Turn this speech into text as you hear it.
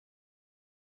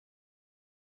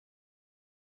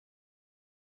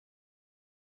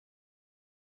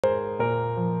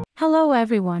Hello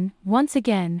everyone, once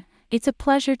again, it's a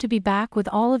pleasure to be back with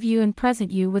all of you and present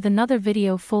you with another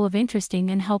video full of interesting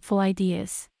and helpful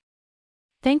ideas.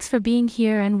 Thanks for being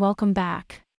here and welcome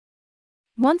back.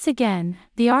 Once again,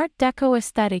 the Art Deco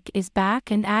aesthetic is back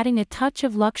and adding a touch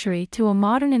of luxury to a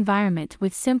modern environment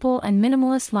with simple and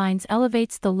minimalist lines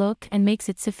elevates the look and makes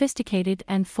it sophisticated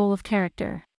and full of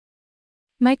character.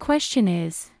 My question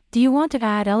is, do you want to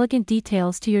add elegant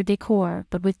details to your decor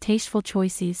but with tasteful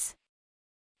choices?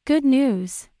 Good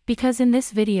news, because in this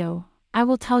video, I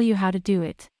will tell you how to do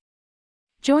it.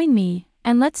 Join me,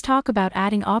 and let's talk about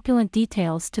adding opulent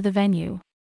details to the venue.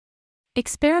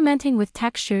 Experimenting with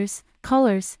textures,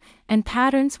 colors, and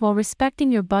patterns while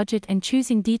respecting your budget and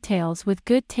choosing details with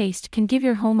good taste can give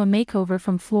your home a makeover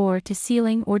from floor to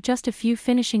ceiling or just a few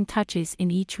finishing touches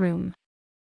in each room.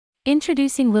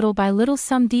 Introducing little by little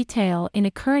some detail in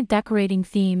a current decorating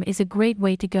theme is a great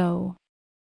way to go.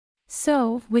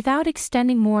 So, without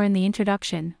extending more in the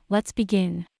introduction, let's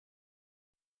begin.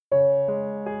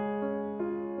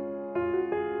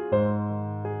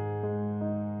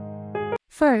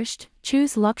 First,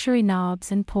 choose luxury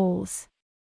knobs and pulls.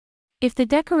 If the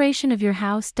decoration of your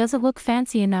house doesn't look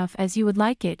fancy enough as you would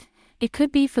like it, it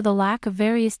could be for the lack of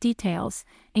various details,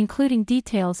 including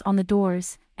details on the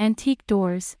doors, antique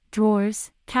doors,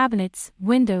 drawers, cabinets,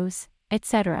 windows,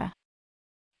 etc.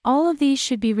 All of these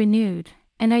should be renewed,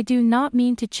 and I do not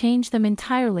mean to change them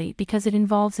entirely because it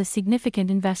involves a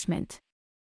significant investment.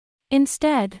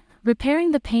 Instead,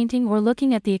 repairing the painting or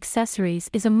looking at the accessories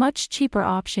is a much cheaper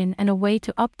option and a way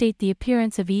to update the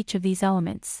appearance of each of these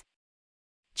elements.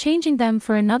 Changing them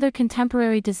for another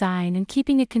contemporary design and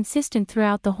keeping it consistent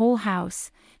throughout the whole house.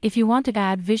 If you want to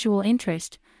add visual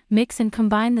interest, mix and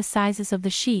combine the sizes of the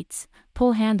sheets,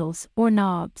 pull handles, or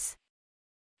knobs.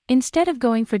 Instead of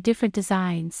going for different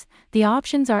designs, the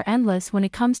options are endless when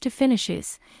it comes to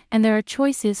finishes, and there are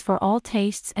choices for all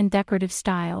tastes and decorative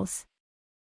styles.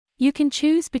 You can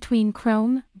choose between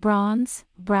chrome, bronze,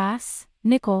 brass,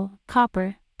 nickel,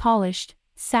 copper, polished,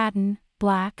 satin,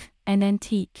 black, and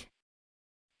antique.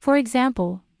 For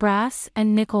example, brass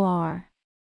and nickel are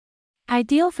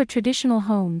ideal for traditional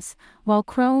homes, while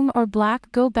chrome or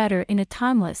black go better in a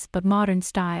timeless but modern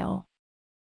style.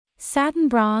 Satin,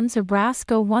 bronze, or brass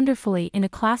go wonderfully in a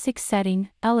classic setting,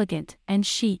 elegant and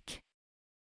chic.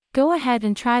 Go ahead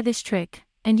and try this trick,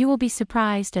 and you will be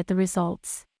surprised at the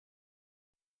results.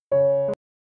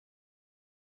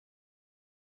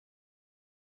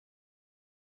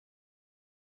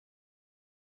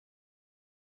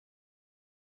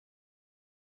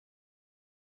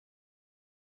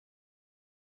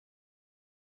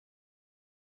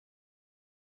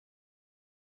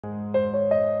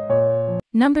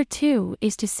 Number 2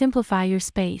 is to simplify your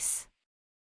space.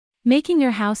 Making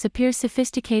your house appear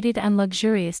sophisticated and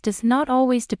luxurious does not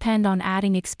always depend on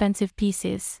adding expensive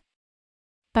pieces.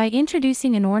 By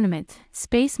introducing an ornament,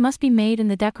 space must be made in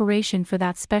the decoration for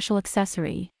that special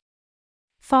accessory.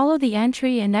 Follow the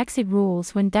entry and exit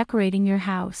rules when decorating your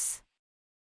house.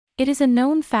 It is a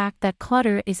known fact that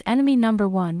clutter is enemy number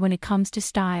 1 when it comes to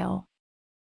style.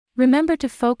 Remember to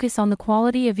focus on the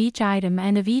quality of each item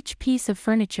and of each piece of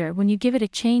furniture when you give it a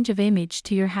change of image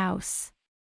to your house.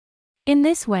 In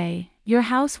this way, your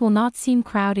house will not seem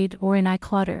crowded or in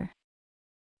clutter.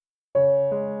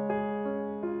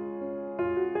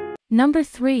 Number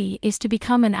 3 is to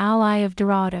become an ally of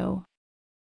Dorado.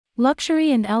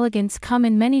 Luxury and elegance come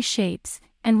in many shapes,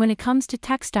 and when it comes to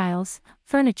textiles,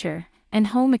 furniture, and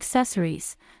home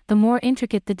accessories, the more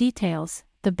intricate the details,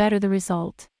 the better the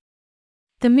result.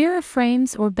 The mirror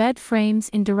frames or bed frames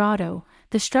in Dorado,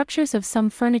 the structures of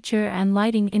some furniture and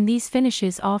lighting in these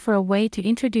finishes offer a way to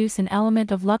introduce an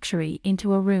element of luxury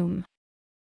into a room.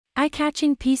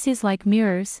 Eye-catching pieces like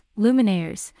mirrors,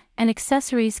 luminaires, and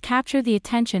accessories capture the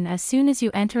attention as soon as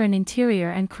you enter an interior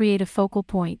and create a focal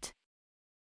point.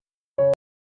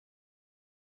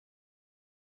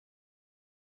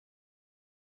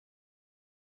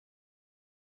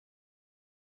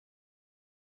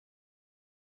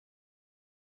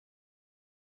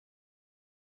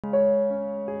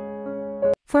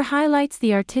 For highlights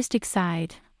the artistic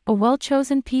side, a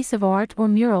well-chosen piece of art or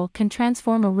mural can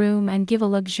transform a room and give a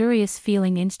luxurious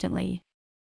feeling instantly.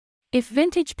 If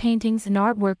vintage paintings and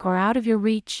artwork are out of your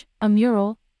reach, a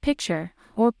mural, picture,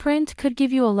 or print could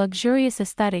give you a luxurious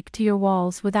aesthetic to your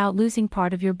walls without losing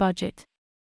part of your budget.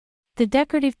 The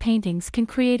decorative paintings can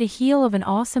create a heel of an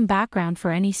awesome background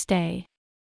for any stay.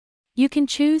 You can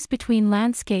choose between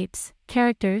landscapes,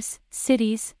 characters,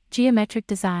 cities, geometric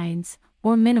designs,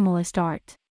 or minimalist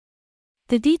art.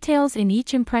 The details in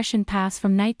each impression pass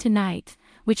from night to night,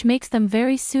 which makes them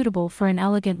very suitable for an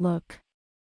elegant look.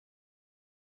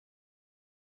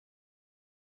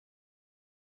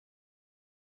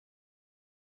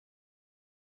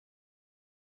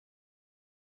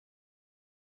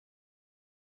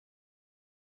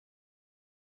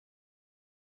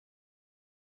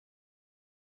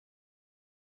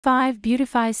 5.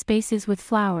 Beautify spaces with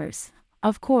flowers.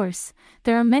 Of course,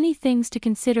 there are many things to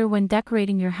consider when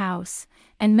decorating your house,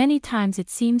 and many times it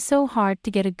seems so hard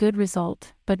to get a good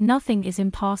result, but nothing is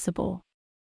impossible.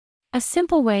 A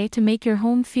simple way to make your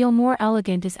home feel more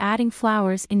elegant is adding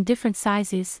flowers in different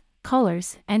sizes,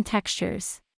 colors, and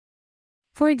textures.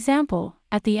 For example,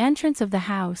 at the entrance of the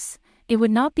house, it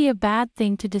would not be a bad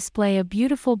thing to display a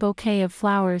beautiful bouquet of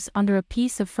flowers under a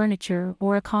piece of furniture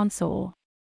or a console.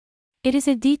 It is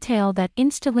a detail that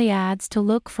instantly adds to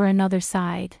look for another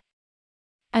side.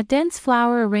 A dense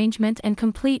flower arrangement and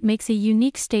complete makes a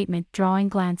unique statement, drawing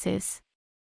glances.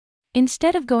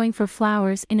 Instead of going for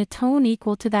flowers in a tone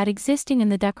equal to that existing in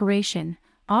the decoration,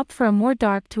 opt for a more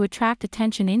dark to attract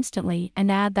attention instantly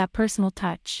and add that personal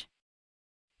touch.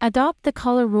 Adopt the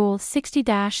color rule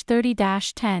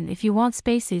 60-30-10 if you want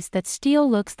spaces that steal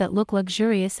looks that look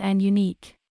luxurious and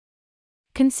unique.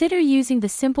 Consider using the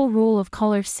simple rule of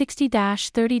color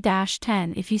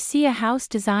 60-30-10 if you see a house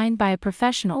designed by a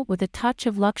professional with a touch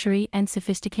of luxury and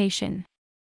sophistication.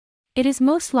 It is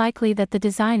most likely that the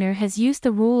designer has used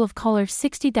the rule of color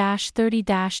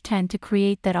 60-30-10 to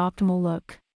create that optimal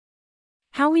look.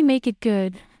 How we make it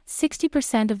good: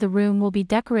 60% of the room will be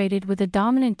decorated with a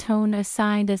dominant tone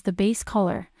assigned as the base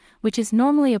color, which is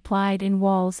normally applied in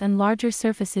walls and larger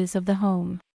surfaces of the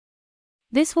home.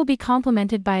 This will be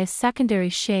complemented by a secondary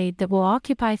shade that will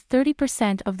occupy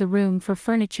 30% of the room for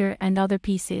furniture and other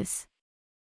pieces.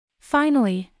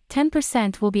 Finally,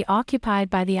 10% will be occupied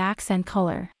by the accent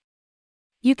color.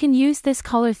 You can use this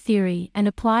color theory and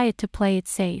apply it to play it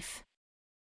safe.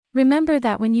 Remember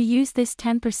that when you use this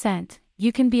 10%,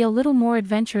 you can be a little more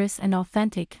adventurous and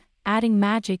authentic, adding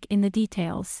magic in the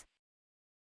details.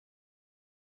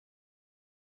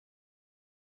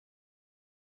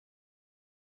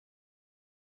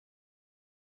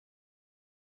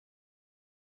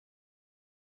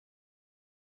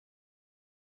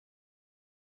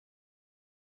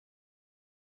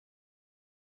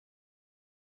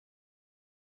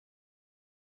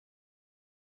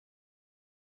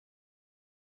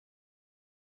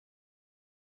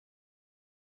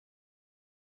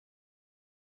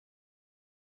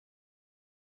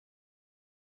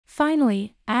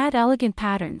 Finally, add elegant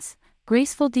patterns.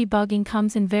 Graceful debugging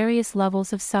comes in various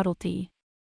levels of subtlety.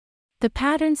 The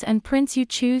patterns and prints you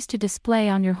choose to display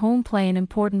on your home play an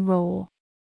important role.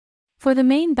 For the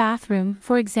main bathroom,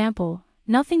 for example,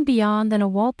 nothing beyond than a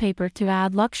wallpaper to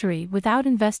add luxury without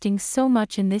investing so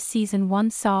much in this season. One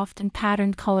soft and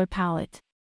patterned color palette.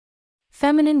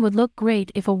 Feminine would look great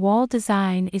if a wall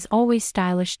design is always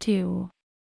stylish too.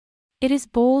 It is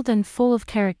bold and full of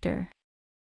character.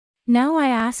 Now I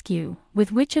ask you,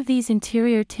 with which of these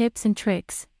interior tips and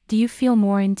tricks do you feel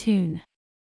more in tune?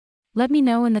 Let me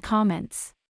know in the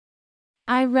comments.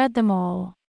 I read them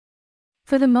all.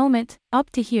 For the moment,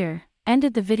 up to here,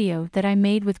 ended the video that I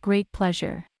made with great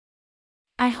pleasure.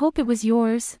 I hope it was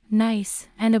yours, nice,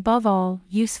 and above all,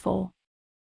 useful.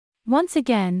 Once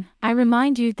again, I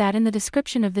remind you that in the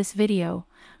description of this video,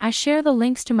 I share the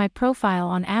links to my profile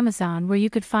on Amazon where you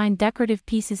could find decorative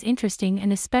pieces interesting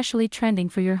and especially trending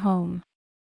for your home.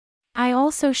 I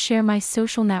also share my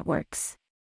social networks.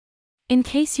 In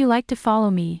case you like to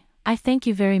follow me, I thank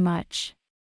you very much.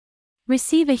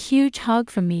 Receive a huge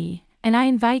hug from me, and I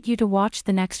invite you to watch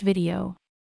the next video.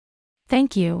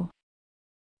 Thank you.